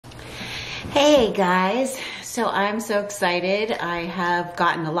Hey guys, so I'm so excited. I have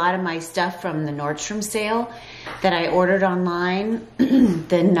gotten a lot of my stuff from the Nordstrom sale that I ordered online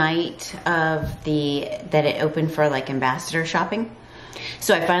the night of that it opened for like ambassador shopping.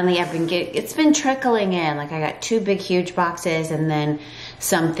 So I finally have been it's been trickling in. Like I got two big huge boxes and then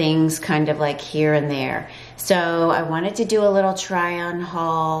some things kind of like here and there. So I wanted to do a little try on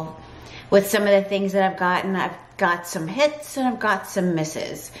haul with some of the things that I've gotten. I've got some hits and I've got some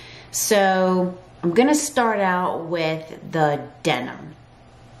misses. So I'm gonna start out with the denim.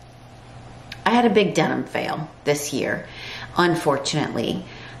 I had a big denim fail this year, unfortunately.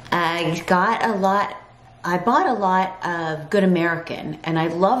 I bought a lot of Good American, and I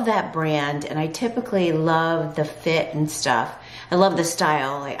love that brand, and I typically love the fit and stuff. I love the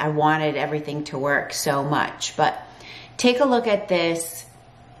style. I wanted everything to work so much, but take a look at this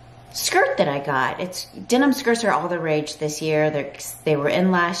skirt that I got. Denim skirts are all the rage this year. They were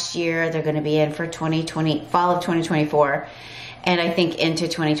in last year. They're going to be in for fall of 2024, and I think into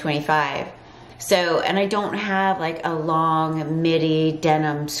 2025. So, and I don't have like a long midi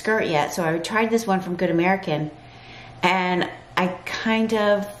denim skirt yet. So I tried this one from Good American, and it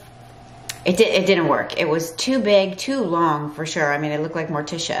didn't work. It was too big, too long for sure. I mean, it looked like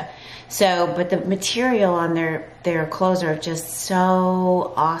Morticia. So, but the material on their clothes are just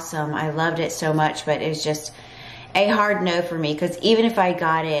so awesome. I loved it so much, but it was just a hard no for me, because even if I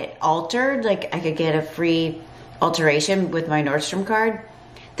got it altered, like I could get a free alteration with my Nordstrom card,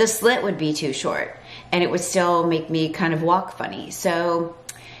 the slit would be too short and it would still make me kind of walk funny. So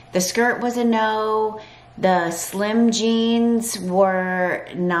the skirt was a no. The slim jeans were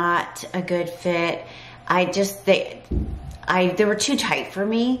not a good fit. They were too tight for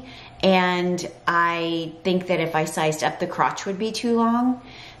me. And I think that if I sized up, the crotch would be too long.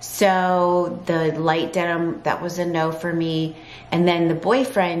 So the light denim, that was a no for me. And then the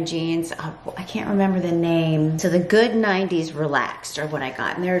boyfriend jeans, I can't remember the name. So the Good 90s Relaxed are what I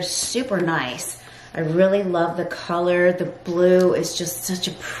got. And they're super nice. I really love the color. The blue is just such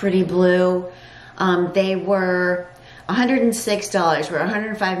a pretty blue. They were $106. We're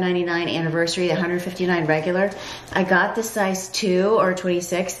 $105.99 anniversary, $159 regular. I got the size 2 or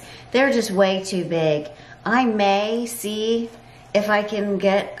 26. They're just way too big. I may see if I can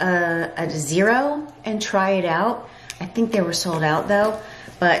get a 0 and try it out. I think they were sold out though.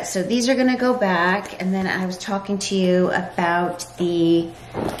 But so these are gonna go back. And then I was talking to you about the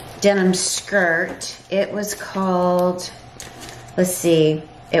denim skirt. It was called, let's see.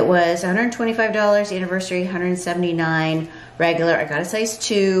 It was $125 anniversary, $179 regular. I got a size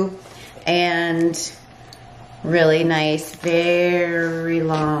 2 and really nice, very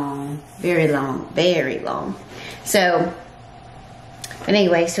long. So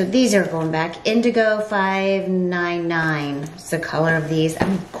anyway, so these are going back. Indigo 599 is the color of these. I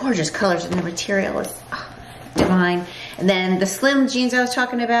mean, gorgeous colors, and the material is divine. And then the slim jeans I was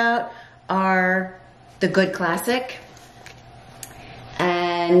talking about are the Good Classic.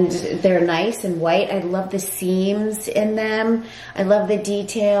 And they're nice and white. I love the seams in them. I love the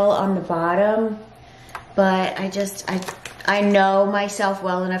detail on the bottom. But I know myself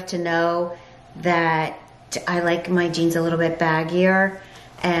well enough to know that I like my jeans a little bit baggier,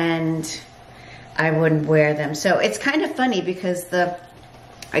 and I wouldn't wear them. So it's kind of funny because I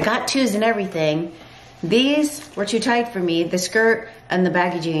got 2s and everything. These were too tight for me. The skirt and the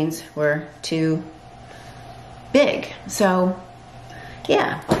baggy jeans were too big. So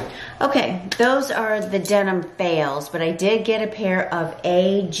yeah. Okay, those are the denim fails, but I did get a pair of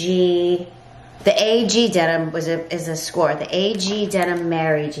AG. The AG denim is a score. The AG denim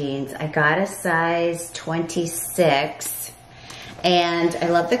Mary jeans. I got a size 26, and I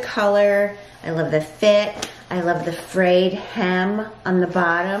love the color. I love the fit. I love the frayed hem on the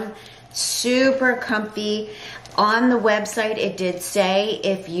bottom. Super comfy. On the website, it did say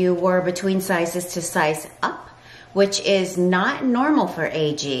if you were between sizes to size up, which is not normal for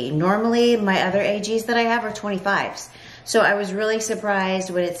AG. Normally, my other AGs that I have are 25s. So I was really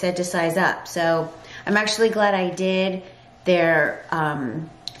surprised when it said to size up. So I'm actually glad I did. They're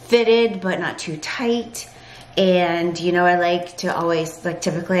fitted, but not too tight. And you know, I like to always, like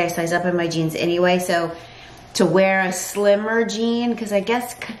typically I size up in my jeans anyway. So to wear a slimmer jean, because I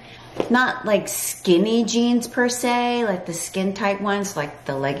guess not like skinny jeans per se, like the skin tight ones, like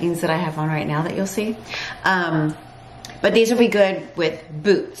the leggings that I have on right now that you'll see. But these will be good with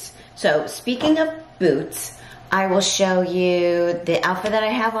boots. So speaking of boots, I will show you the outfit that I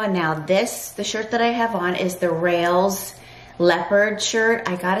have on now. The shirt that I have on is the Rails leopard shirt.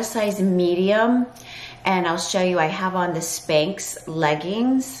 I got a size medium, and I'll show you, I have on the Spanx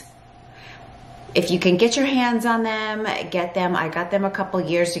leggings. if you can get your hands on them, get them. I got them a couple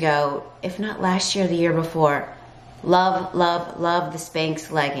years ago, if not last year, the year before. Love, love, love the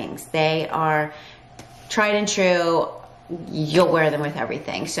Spanx leggings. They are tried and true. You'll wear them with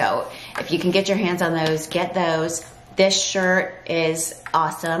everything. So if you can get your hands on those, get those. This shirt is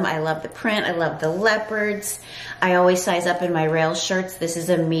awesome. I love the print. I love the leopards. I always size up in my rail shirts. This is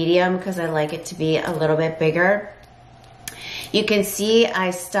a medium because I like it to be a little bit bigger. You can see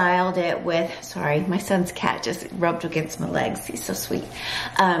I styled it with, sorry, my son's cat just rubbed against my legs. He's so sweet.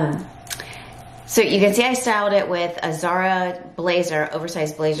 So you can see I styled it with a Zara blazer,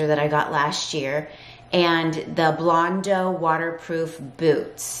 oversized blazer that I got last year, and the Blondo waterproof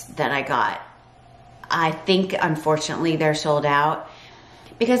boots that I got. I think, unfortunately, they're sold out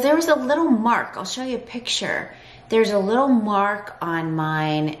because there was a little mark. I'll show you a picture. There's a little mark on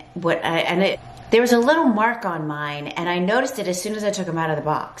mine. There was a little mark on mine, and I noticed it as soon as I took them out of the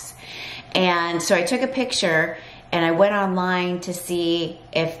box. And so I took a picture, and I went online to see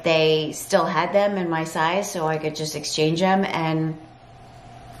if they still had them in my size so I could just exchange them, and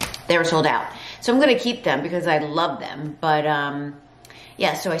they were sold out. So I'm gonna keep them because I love them. But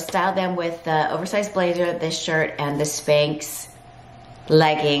yeah, so I styled them with the oversized blazer, this shirt, and the Spanx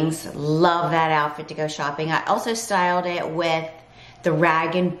leggings. Love that outfit to go shopping. I also styled it with the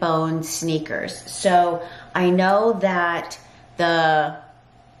Rag and Bone sneakers. So I know that the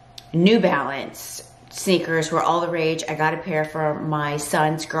New Balance sneakers were all the rage. I got a pair for my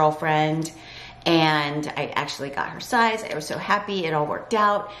son's girlfriend, and I actually got her size. I was so happy, it all worked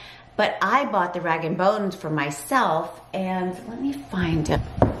out. But I bought the Rag and Bones for myself, and let me find it.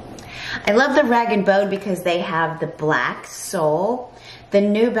 I love the Rag and Bone because they have the black sole. The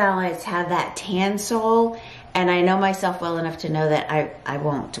New Balance have that tan sole, and I know myself well enough to know that I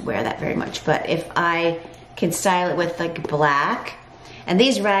won't wear that very much. But if I can style it with like black, and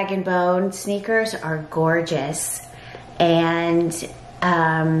these Rag and Bone sneakers are gorgeous, and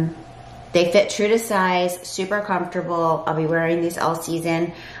they fit true to size, super comfortable. I'll be wearing these all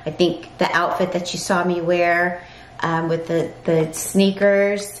season. I think the outfit that you saw me wear with the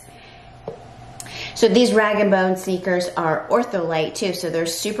sneakers. So these Rag and Bone sneakers are ortholite too, so they're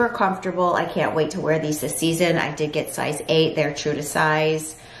super comfortable. I can't wait to wear these this season. I did get size 8. They're true to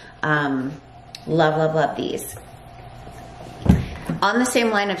size. Love, love, love these. On the same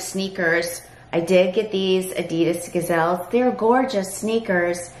line of sneakers, I did get these Adidas Gazelles. They're gorgeous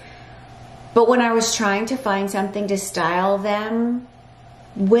sneakers. But when I was trying to find something to style them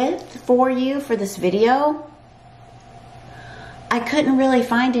with for you for this video, I couldn't really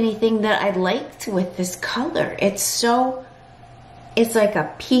find anything that I liked with this color. It's like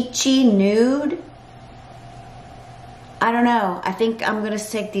a peachy nude. I don't know. I think I'm gonna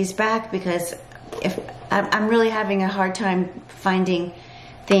take these back because if I'm really having a hard time finding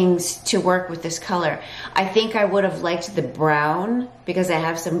things to work with this color. I think I would have liked the brown because I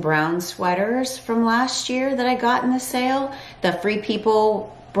have some brown sweaters from last year that I got in the sale. The Free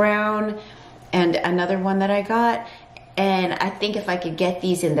People brown and another one that I got. And I think if I could get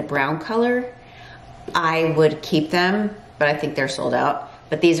these in the brown color, I would keep them, but I think they're sold out.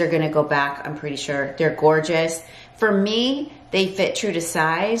 But these are gonna go back, I'm pretty sure. They're gorgeous. For me, they fit true to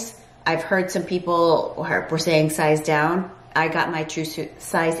size. I've heard some people were saying size down. I got my true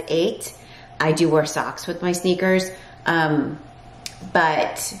size 8. I do wear socks with my sneakers.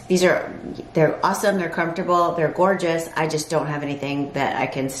 But they're awesome, they're comfortable, they're gorgeous. I just don't have anything that I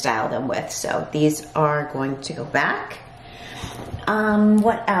can style them with. So these are going to go back.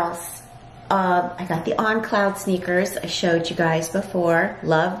 What else? I got the On Cloud sneakers I showed you guys before.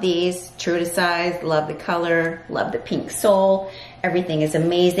 Love these, true to size, love the color, love the pink sole. Everything is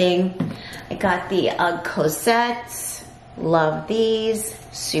amazing. I got the UGG Cosettes. Love these,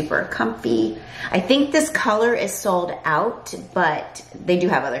 super comfy. I think this color is sold out, but they do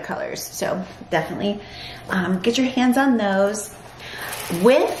have other colors, so definitely get your hands on those.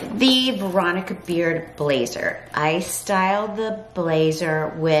 With the Veronica Beard blazer, I styled the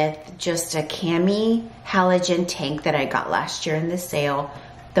blazer with just a cami halogen tank that I got last year in the sale,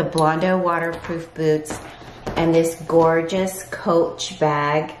 the Blondo waterproof boots, and this gorgeous Coach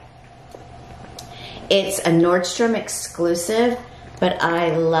bag. It's a Nordstrom exclusive, but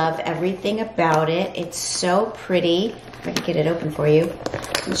I love everything about it. It's so pretty. If I can get it open for you,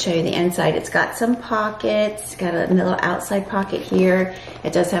 I'll show you the inside. It's got some pockets. It's got a little outside pocket here.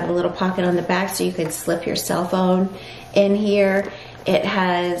 It does have a little pocket on the back so you can slip your cell phone in here. It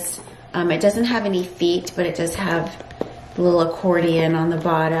has, it doesn't have any feet, but it does have a little accordion on the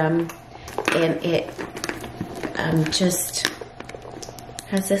bottom. And it just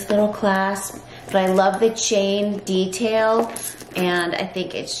has this little clasp. But I love the chain detail, and I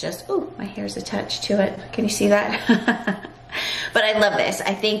think it's just, oh, my hair's attached to it. Can you see that? But I love this.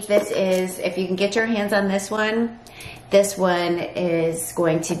 I think this is, if you can get your hands on this one is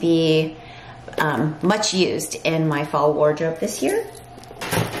going to be much used in my fall wardrobe this year.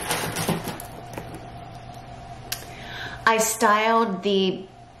 I styled the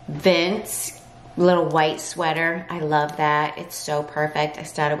Vince little white sweater. I love that. It's so perfect. I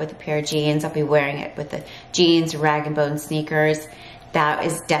styled it with a pair of jeans. I'll be wearing it with the jeans, rag and bone sneakers. That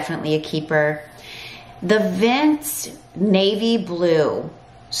is definitely a keeper. The Vince navy blue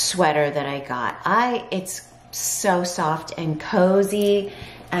sweater that I got, it's so soft and cozy,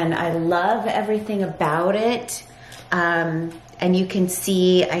 and I love everything about it. And you can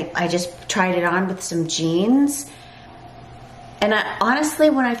see, I just tried it on with some jeans. And honestly,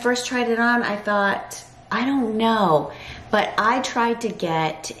 when I first tried it on, I thought, I don't know. But I tried to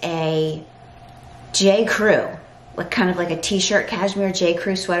get a J. Crew, kind of like a t-shirt cashmere J.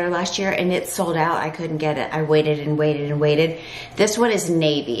 Crew sweater last year, and it sold out. I couldn't get it. I waited and waited and waited. This one is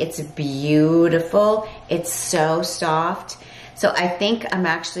navy. It's beautiful. It's so soft. So I think I'm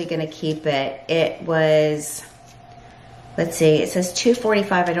actually gonna keep it. It was, let's see, it says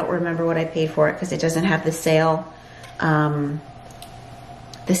 $245. I don't remember what I paid for it because it doesn't have the sale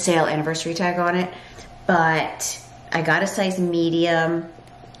anniversary tag on it. But I got a size medium,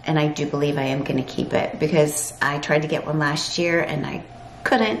 and I do believe I am gonna keep it because I tried to get one last year and I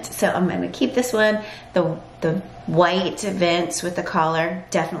couldn't. So I'm gonna keep this one. The white Vince with the collar,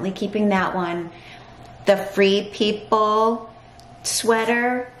 definitely keeping that one. The Free People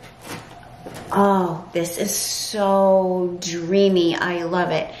sweater, oh, this is so dreamy. I love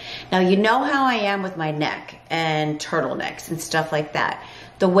it. Now, you know how I am with my neck and turtlenecks and stuff like that.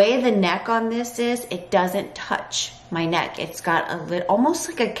 The way the neck on this is, it doesn't touch my neck. It's got a little, almost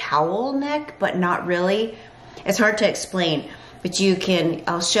like a cowl neck, but not really. It's hard to explain, but you can,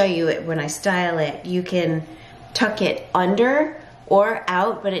 I'll show you it when I style it. You can tuck it under or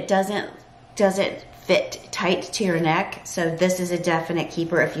out, but it doesn't fit tight to your neck. So this is a definite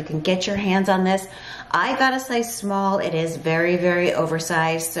keeper if you can get your hands on this. I got a size small. It is very, very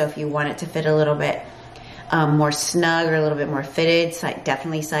oversized. So if you want it to fit a little bit more snug or a little bit more fitted,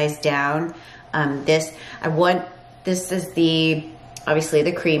 definitely size down. This is obviously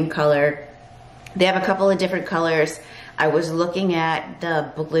the cream color. They have a couple of different colors. I was looking at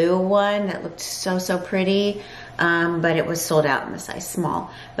the blue one that looked so, so pretty, but it was sold out in the size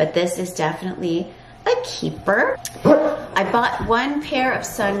small. But this is definitely a keeper. I bought one pair of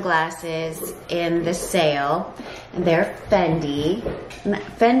sunglasses in the sale, and they're Fendi.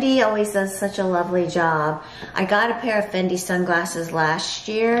 Fendi always does such a lovely job. I got a pair of Fendi sunglasses last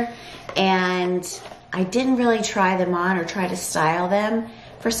year, and I didn't really try them on or try to style them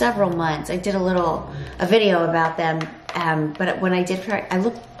for several months. I did a video about them, but when I did,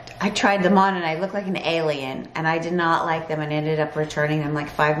 I tried them on and I looked like an alien, and I did not like them and ended up returning them like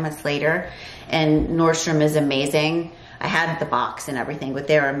 5 months later. And Nordstrom is amazing. I had the box and everything, but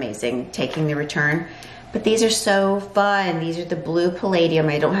they're amazing taking the return. But these are so fun. These are the blue palladium.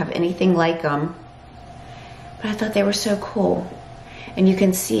 I don't have anything like them, but I thought they were so cool. And you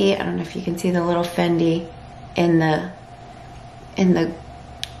can see, I don't know if you can see the little Fendi in the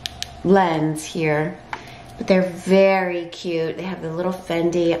lens here. But they're very cute. They have the little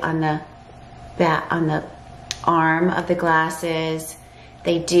Fendi on the arm of the glasses.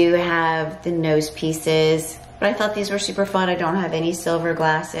 They do have the nose pieces, but I thought these were super fun. I don't have any silver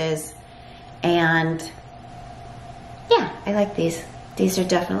glasses, and yeah, I like these. These are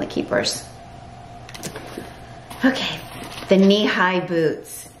definitely keepers. Okay, the knee-high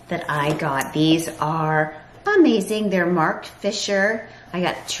boots that I got. These are amazing. They're Marc Fisher. I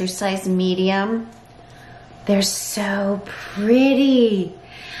got true size medium. They're so pretty.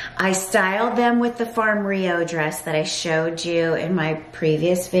 I styled them with the Farm Rio dress that I showed you in my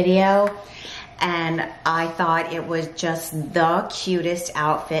previous video, and I thought it was just the cutest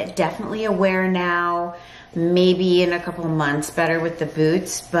outfit. Definitely a wear now, maybe in a couple of months, better with the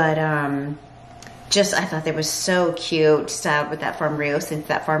boots, but I thought they were so cute, styled with that Farm Rio, since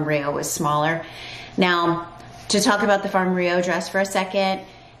that Farm Rio was smaller. Now, to talk about the Farm Rio dress for a second,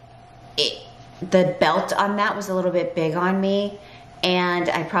 the belt on that was a little bit big on me, and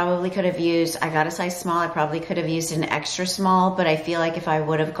I probably could have used, I got a size small, I probably could have used an extra small, but I feel like if I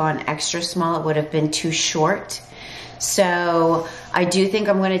would have gone extra small, it would have been too short. So I do think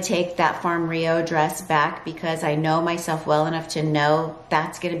I'm going to take that Farm Rio dress back, because I know myself well enough to know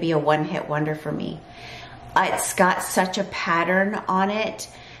that's going to be a one-hit wonder for me. It's got such a pattern on it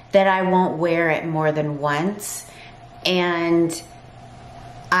that I won't wear it more than once, and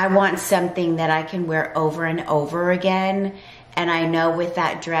I want something that I can wear over and over again. And I know with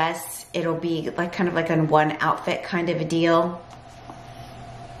that dress, it'll be like kind of like a one outfit kind of a deal.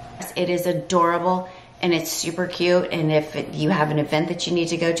 It is adorable and it's super cute. And if you have an event that you need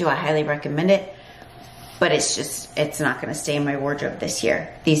to go to, I highly recommend it. But it's just, it's not gonna stay in my wardrobe this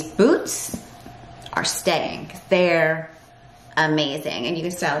year. These boots are staying. They're amazing. And you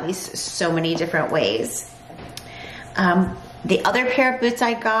can style these so many different ways. The other pair of boots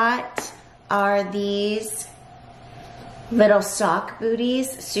I got are these little sock booties,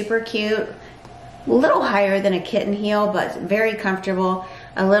 super cute, a little higher than a kitten heel, but very comfortable.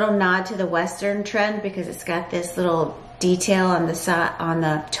 A little nod to the Western trend because it's got this little detail on the side, on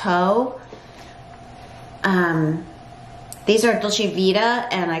the toe. These are Dolce Vita,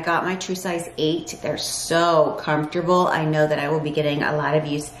 and I got my true size 8. They're so comfortable. I know that I will be getting a lot of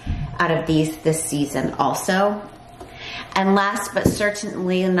use out of these this season also. And last but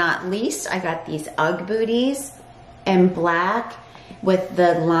certainly not least, I got these UGG booties in black with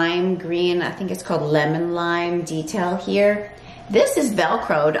the lime green, I think it's called lemon lime detail here. This is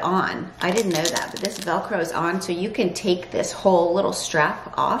Velcroed on. I didn't know that, but this Velcro's on, so you can take this whole little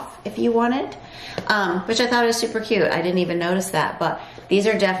strap off if you wanted, which I thought was super cute. I didn't even notice that, but these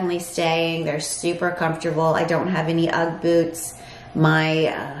are definitely staying. They're super comfortable. I don't have any UGG boots.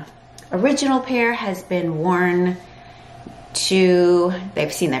 My original pair has been worn to,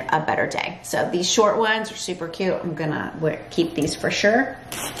 they've seen a better day. So these short ones are super cute. I'm gonna keep these for sure.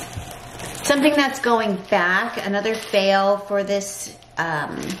 Something that's going back, another fail for this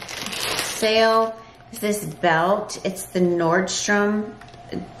sale is this belt. It's the Nordstrom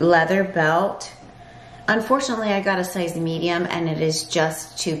leather belt. Unfortunately, I got a size medium and it is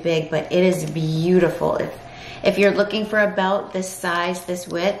just too big, but it is beautiful. If you're looking for a belt this size, this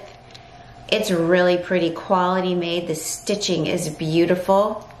width, it's really pretty quality made. The stitching is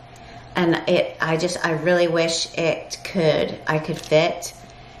beautiful. And I really wish I could fit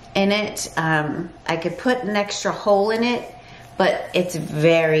in it. I could put an extra hole in it, but it's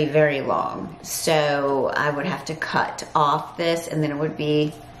very, very long. So I would have to cut off this and then it would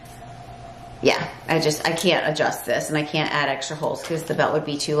be, yeah, I can't adjust this and I can't add extra holes because the belt would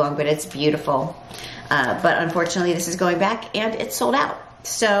be too long, but it's beautiful. But unfortunately this is going back and it's sold out.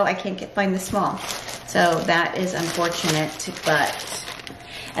 So I can't find the small. So that is unfortunate,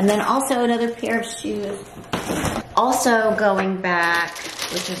 and then also another pair of shoes. Also going back,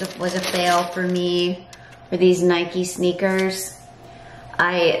 which was a fail for me, were these Nike sneakers.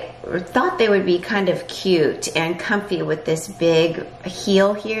 I thought they would be kind of cute and comfy with this big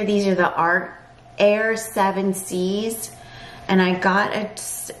heel here. These are the Air 7Cs, and I got a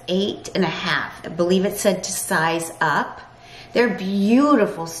 8.5. I believe it said to size up. They're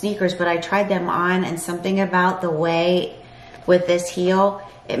beautiful sneakers, but I tried them on and something about the way with this heel,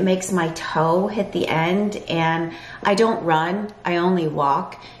 it makes my toe hit the end, and I don't run, I only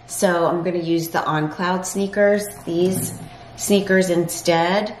walk. So I'm gonna use the On Cloud sneakers, these sneakers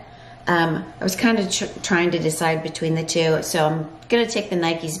instead. I was kind of trying to decide between the two, so I'm gonna take the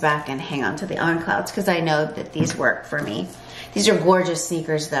Nikes back and hang on to the On Clouds because I know that these work for me. These are gorgeous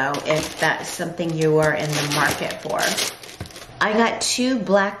sneakers though, if that's something you are in the market for. I got 2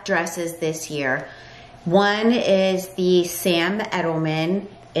 black dresses this year. One is the Sam Edelman.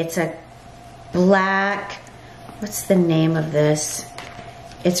 It's a black, what's the name of this?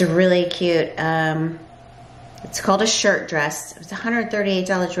 It's really cute. It's called a shirt dress. It was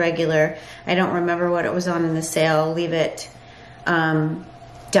 $138 regular. I don't remember what it was on in the sale. I'll leave it down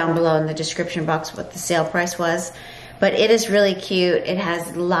below in the description box what the sale price was. But it is really cute. It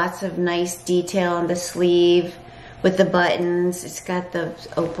has lots of nice detail on the sleeve with the buttons. It's got the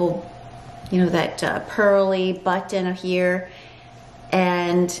opal, you know, that pearly button here.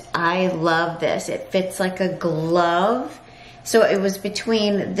 And I love this. It fits like a glove. So it was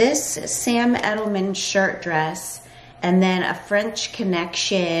between this Sam Edelman shirt dress and then a French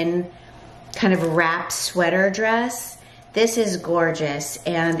Connection kind of wrap sweater dress. This is gorgeous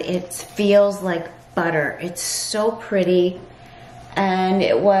and it feels like butter. It's so pretty. And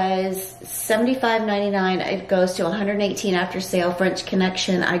it was $75.99. It goes to $118 after sale. French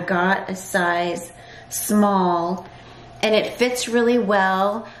Connection. I got a size small and it fits really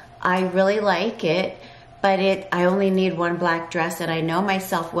well. I really like it, but I only need one black dress and I know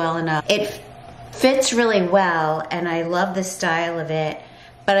myself well enough. It fits really well and I love the style of it,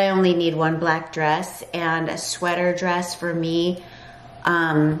 but I only need one black dress and a sweater dress for me.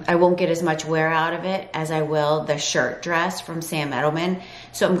 I won't get as much wear out of it as I will the shirt dress from Sam Edelman.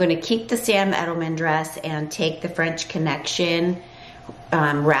 So I'm going to keep the Sam Edelman dress and take the French Connection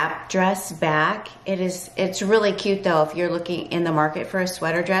wrap dress back. It's really cute though. If you're looking in the market for a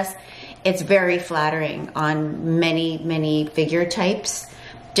sweater dress, it's very flattering on many figure types.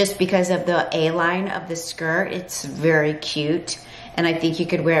 Just because of the A-line of the skirt, it's very cute. And I think you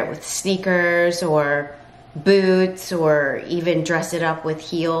could wear it with sneakers or boots or even dress it up with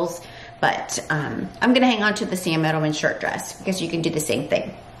heels. But I'm gonna hang on to the Sam Edelman shirt dress because you can do the same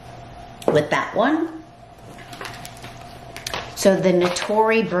thing with that one. So the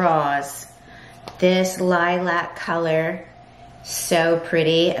Notori bras, this lilac color, so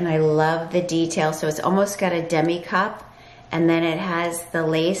pretty, and I love the detail. So it's almost got a demi cup, and then it has the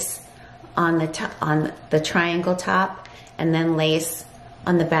lace on the top, on the triangle top, and then lace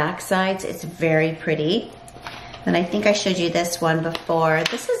on the back sides. It's very pretty. And I think I showed you this one before.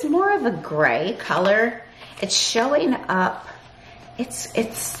 This is more of a gray color. It's showing up. I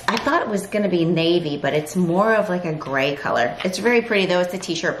thought it was gonna be navy, but it's more of like a gray color. It's very pretty though. It's a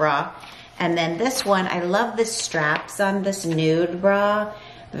t-shirt bra. And then this one, I love the straps on this nude bra.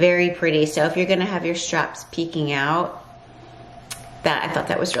 Very pretty. So if you're gonna have your straps peeking out, I thought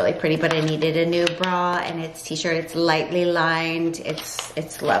that was really pretty, but I needed a new bra, and it's t-shirt. It's lightly lined.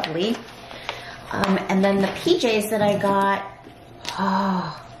 It's lovely. And then the PJs that I got,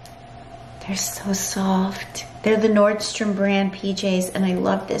 oh, they're so soft. They're the Nordstrom brand PJs, and I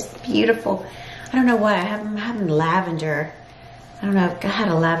love this. Beautiful. I don't know why. I'm having lavender. I don't know. I've had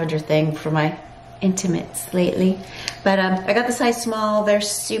a lavender thing for my intimates lately. But I got the size small. They're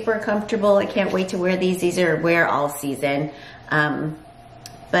super comfortable. I can't wait to wear these. These are wear all season.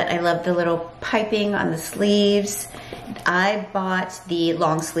 But I love the little piping on the sleeves. I bought the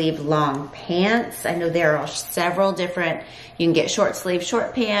long sleeve long pants. I know there are several different, you can get short sleeve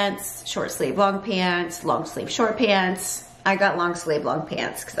short pants, short sleeve long pants, long sleeve short pants. I got long sleeve long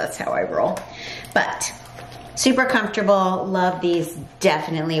pants because that's how I roll. But super comfortable, love these,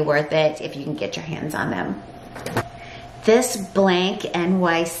 definitely worth it if you can get your hands on them. This blank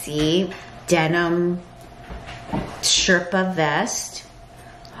NYC denim Sherpa vest.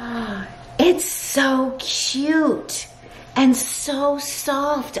 It's so cute and so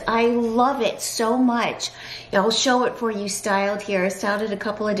soft. I love it so much. I'll show it for you styled here. I styled it a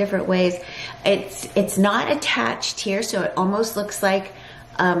couple of different ways. It's not attached here, so it almost looks like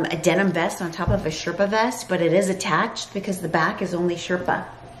a denim vest on top of a Sherpa vest, but it is attached because the back is only Sherpa.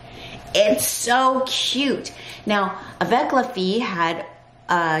 It's so cute. Now, Avec La Fille had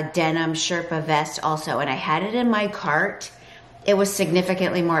a denim Sherpa vest also, and I had it in my cart. It was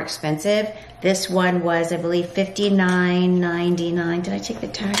significantly more expensive. This one was, I believe, $59.99. Did I take the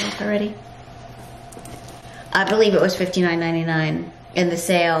tag off already? I believe it was $59.99 in the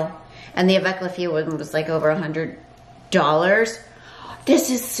sale. And the Avec La Fille one was like over $100.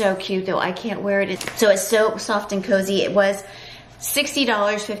 This is so cute though. I can't wear it. So it's so soft and cozy. It was $60,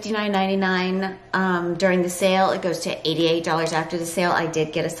 $59.99 during the sale. It goes to $88 after the sale. I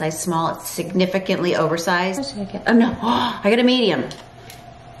did get a size small. It's significantly oversized. What did I get? Oh no, I got a medium.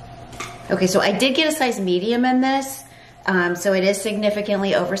 Okay, so I did get a size medium in this. So it is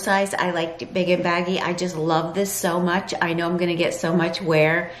significantly oversized. I like big and baggy. I just love this so much. I know I'm gonna get so much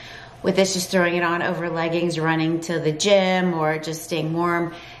wear with this, just throwing it on over leggings, running to the gym, or just staying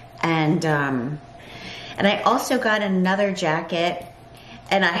warm. And I also got another jacket,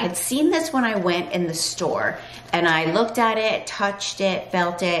 and I had seen this when I went in the store, and I looked at it, touched it,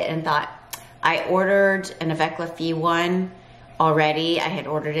 felt it, and thought, I ordered an Avec La Fille one already. I had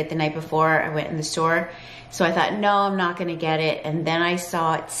ordered it the night before I went in the store. So I thought, no, I'm not gonna get it. And then I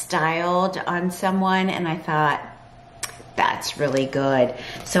saw it styled on someone, and I thought, that's really good.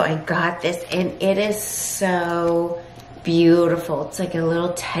 So I got this, and it is so beautiful. It's like a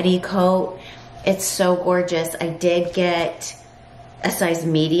little teddy coat. It's so gorgeous. I did get a size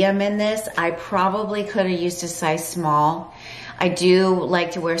medium in this. I probably could have used a size small. I do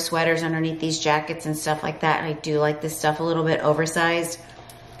like to wear sweaters underneath these jackets and stuff like that. And I do like this stuff a little bit oversized.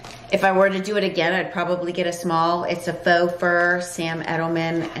 If I were to do it again, I'd probably get a small. It's a faux fur Sam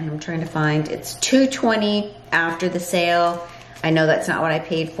Edelman, and I'm trying to find, it's $220 after the sale. I know that's not what I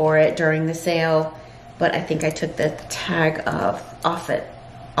paid for it during the sale, but I think I took the tag off of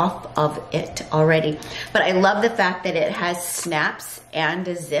it already. But I love the fact that it has snaps and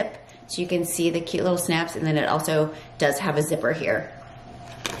a zip, so you can see the cute little snaps, and then it also does have a zipper here.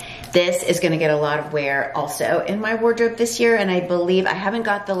 This is gonna get a lot of wear also in my wardrobe this year, and I believe, I haven't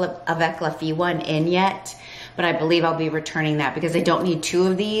got the Avec La Fille one in yet, but I believe I'll be returning that because I don't need two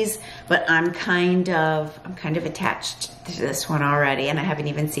of these, but I'm kind of attached to this one already, and I haven't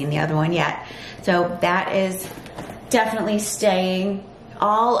even seen the other one yet. So that is definitely staying.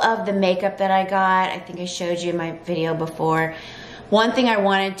 All of the makeup that I got, I think I showed you in my video before, One thing I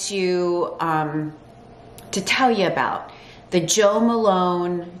wanted to tell you about, the Jo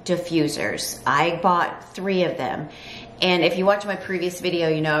Malone diffusers. I bought 3 of them. And if you watch my previous video,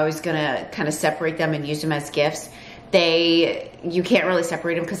 you know I was gonna kind of separate them and use them as gifts. You can't really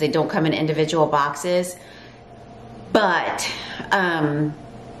separate them because they don't come in individual boxes. But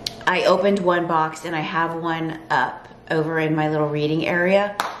I opened one box and I have one up over in my little reading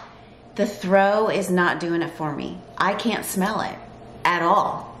area. The throw is not doing it for me. I can't smell it at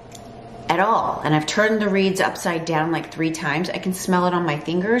all. At all. And I've turned the reeds upside down like 3 times. I can smell it on my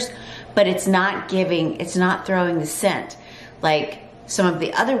fingers, but it's not throwing the scent like some of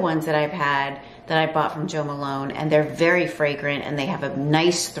the other ones that I've had that I bought from Jo Malone, and they're very fragrant and they have a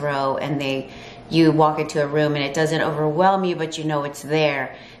nice throw, and you walk into a room and it doesn't overwhelm you, but you know it's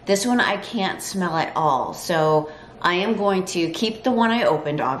there. This one I can't smell at all. So I am going to keep the one I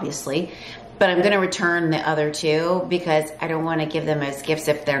opened, obviously, but I'm gonna return the other 2 because I don't wanna give them as gifts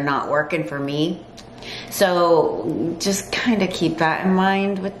if they're not working for me. So just kind of keep that in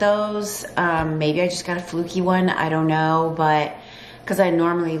mind with those. Maybe I just got a fluky one, I don't know, but because I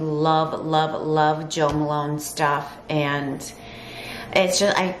normally love Jo Malone stuff, and it's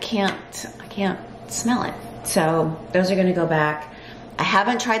just, I can't smell it. So those are gonna go back. I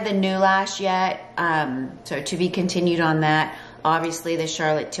haven't tried the new lash yet, so to be continued on that. Obviously the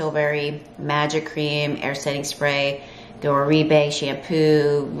Charlotte Tilbury Magic Cream, Air Setting Spray, the Oribe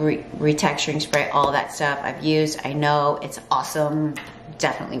Shampoo, Retexturing Spray, all that stuff I've used. I know it's awesome,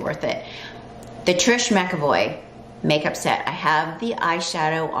 definitely worth it. The Trish McEvoy makeup set, I have the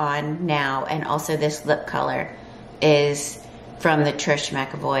eyeshadow on now, and also this lip color is from the Trish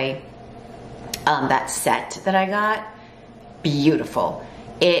McEvoy, that set that I got. Beautiful.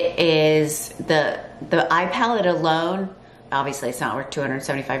 It is the eye palette alone, obviously it's not worth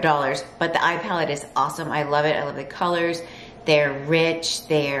 $275, but the eye palette is awesome. I love it. I love the colors. They're rich.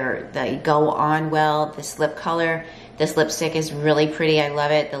 They go on well. This lip color, this lipstick is really pretty. I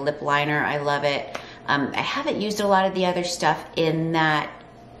love it. The lip liner, I love it. I haven't used a lot of the other stuff in that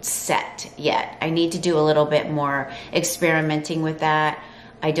set yet. I need to do a little bit more experimenting with that.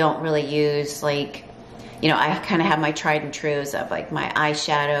 I don't really use, like, you know, I kind of have my tried and trues of like my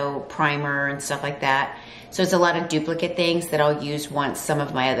eyeshadow primer and stuff like that. So it's a lot of duplicate things that I'll use once some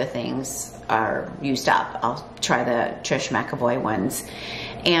of my other things are used up. I'll try the Trish McEvoy ones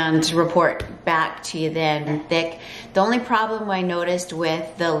and report back to you then. Thick. The only problem I noticed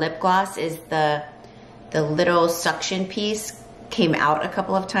with the lip gloss is the little suction piece came out a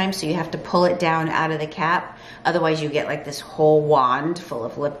couple of times, so you have to pull it down out of the cap. Otherwise you get like this whole wand full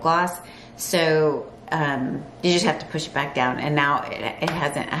of lip gloss. So you just have to push it back down, and now I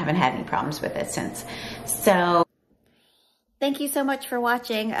haven't had any problems with it since. So thank you so much for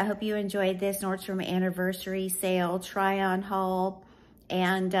watching. I hope you enjoyed this Nordstrom Anniversary sale try-on haul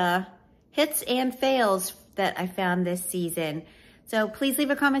and hits and fails that I found this season. So please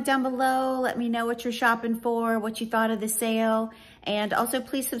leave a comment down below. Let me know what you're shopping for, what you thought of the sale, and also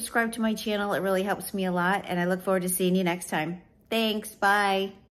please subscribe to my channel. It really helps me a lot, and I look forward to seeing you next time. Thanks, bye.